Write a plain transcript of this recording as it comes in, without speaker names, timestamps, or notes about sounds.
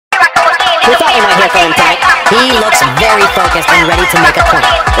We thought we might hear from him tonight. He looks very focused and ready to make a point.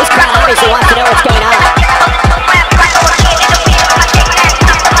 This crowd obviously wants to know what's going on.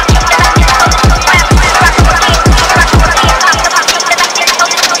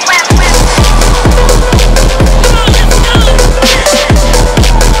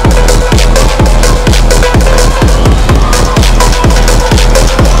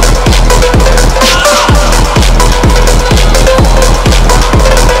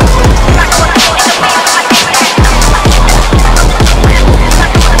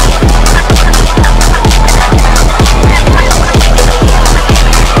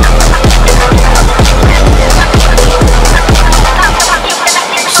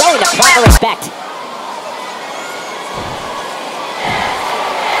 Respect.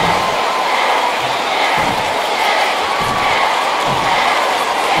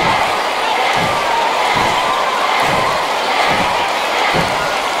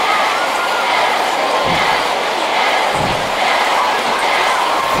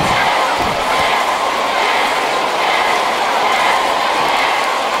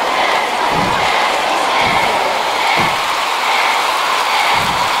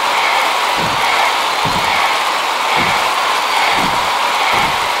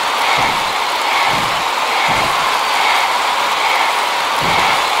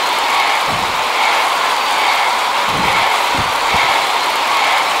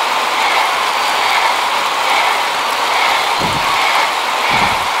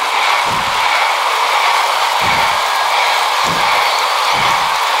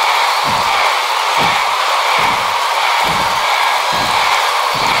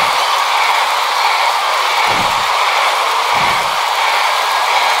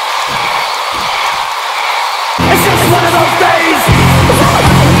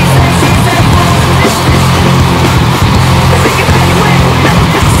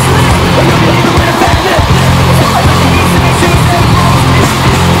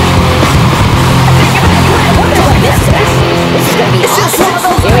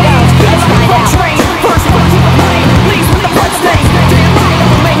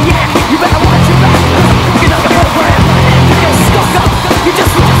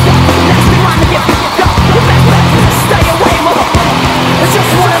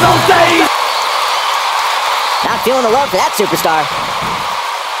 Feeling the love for that superstar.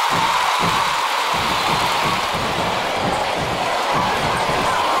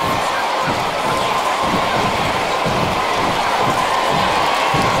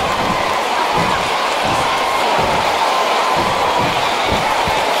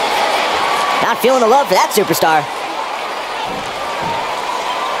 Not feeling the love for that superstar.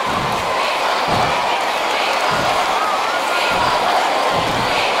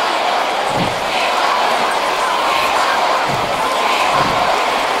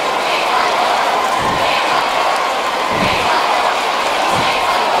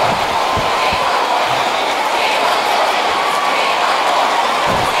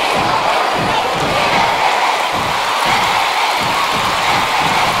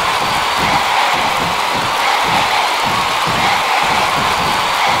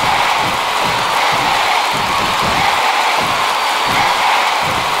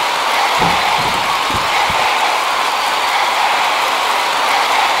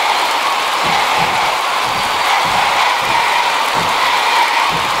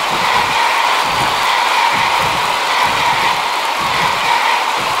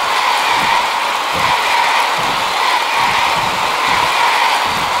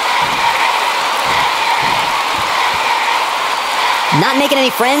 Not making any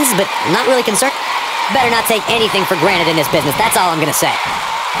friends, but not really concerned. Better not take anything for granted in this business. That's all I'm gonna say.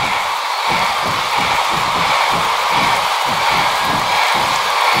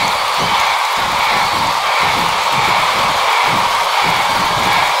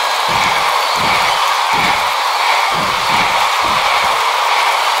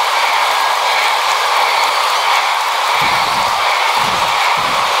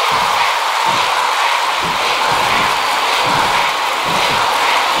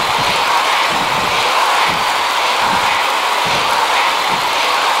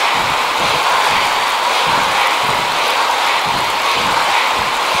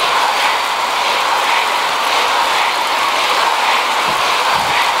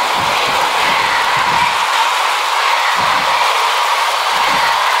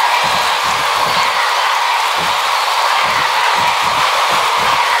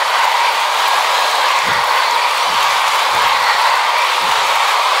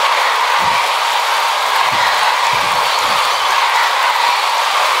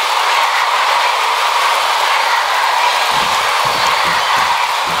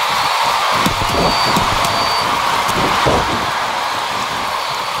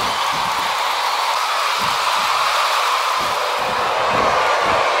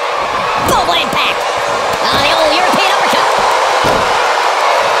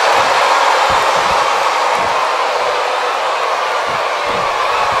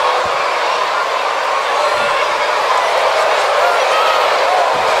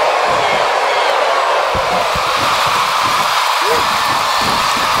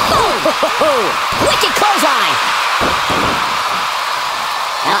 Wicked clothesline.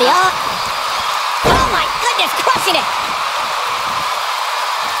 At the arm. Oh my goodness, crushing it.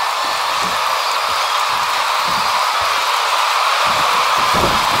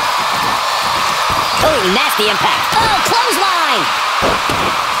 Oh, nasty impact. Oh, clothesline.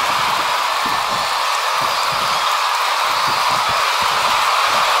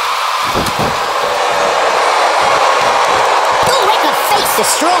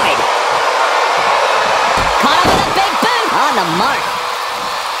 Destroyed. Caught him with a big boot. On the mark.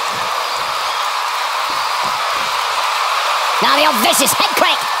 Now the old vicious head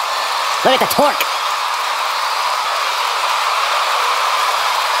crank. Look at the torque.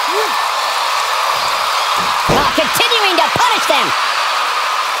 Continuing to punish them.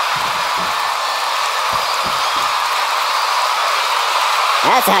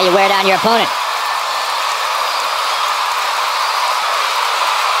 That's how you wear down your opponent.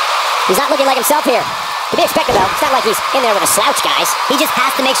 He's not looking like himself here. To be expected, though. It's not like he's in there with a slouch, guys. He just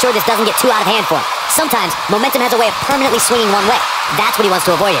has to make sure this doesn't get too out of hand for him. Sometimes, momentum has a way of permanently swinging one way. That's what he wants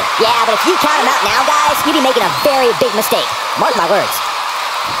to avoid here. Yeah, but if you count him out now, guys, you'd be making a very big mistake. Mark my words.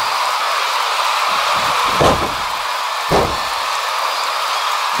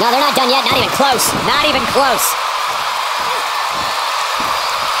 No, they're not done yet. Not even close. Not even close.